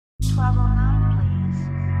level 9, please.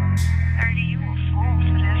 Are you a fool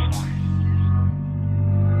for this one?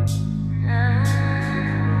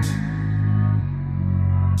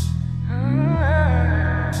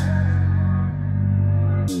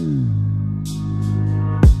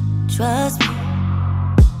 Trust me,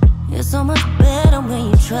 you're so much better when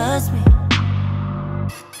you trust me.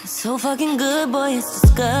 It's so fucking good, boy, it's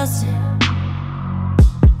disgusting.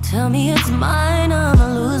 Tell me it's mine, I'ma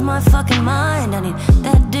lose my fucking mind. I need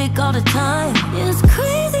that dick all the time. It's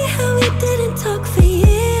crazy how we didn't talk for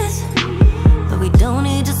years, but we don't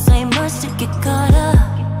need to say much to get caught up.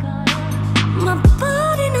 My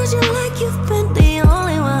body knows you like you've been the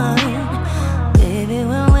only one, baby,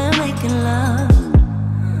 when we're making love.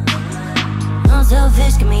 I'm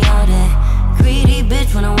selfish, give me all that. Greedy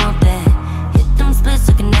bitch when I want that. Hit them splits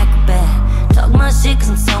like an acrobat. Talk my shit cause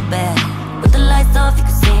I'm so bad. With the lights off you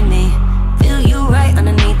can see me. Feel you right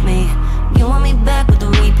underneath me. You want me back with the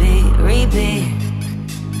repeat, repeat.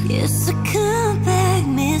 It's a comeback,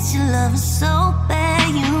 miss your love so bad.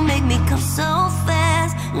 You make me come so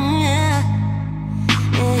fast, yeah.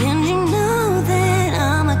 And you know that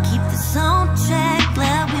I'ma keep this on track.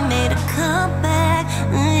 Glad we made a comeback,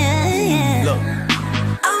 yeah, yeah. Look,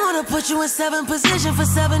 I wanna put you in 7th position for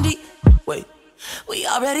 70. Wait, we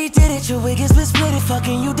already did it, your wig has been split it.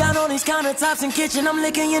 Fucking you down on these countertops in kitchen. I'm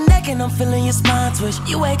licking your neck and I'm feeling your spine twitch.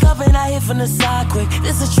 You wake up and I hit from the side quick.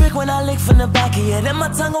 This a trick when I lick from the back of you. Then my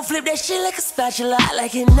tongue gon' flip that shit like a spatula. I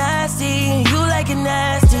like it nasty and you like it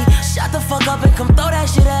nasty. Shut the fuck up and come throw that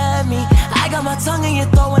shit at me. I got my tongue in your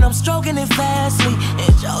throat when I'm stroking it fastly.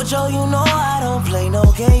 And Jojo, you know I don't play no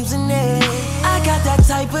games in it. I got that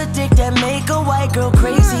type of dick that make a white girl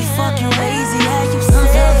crazy. Fuck you,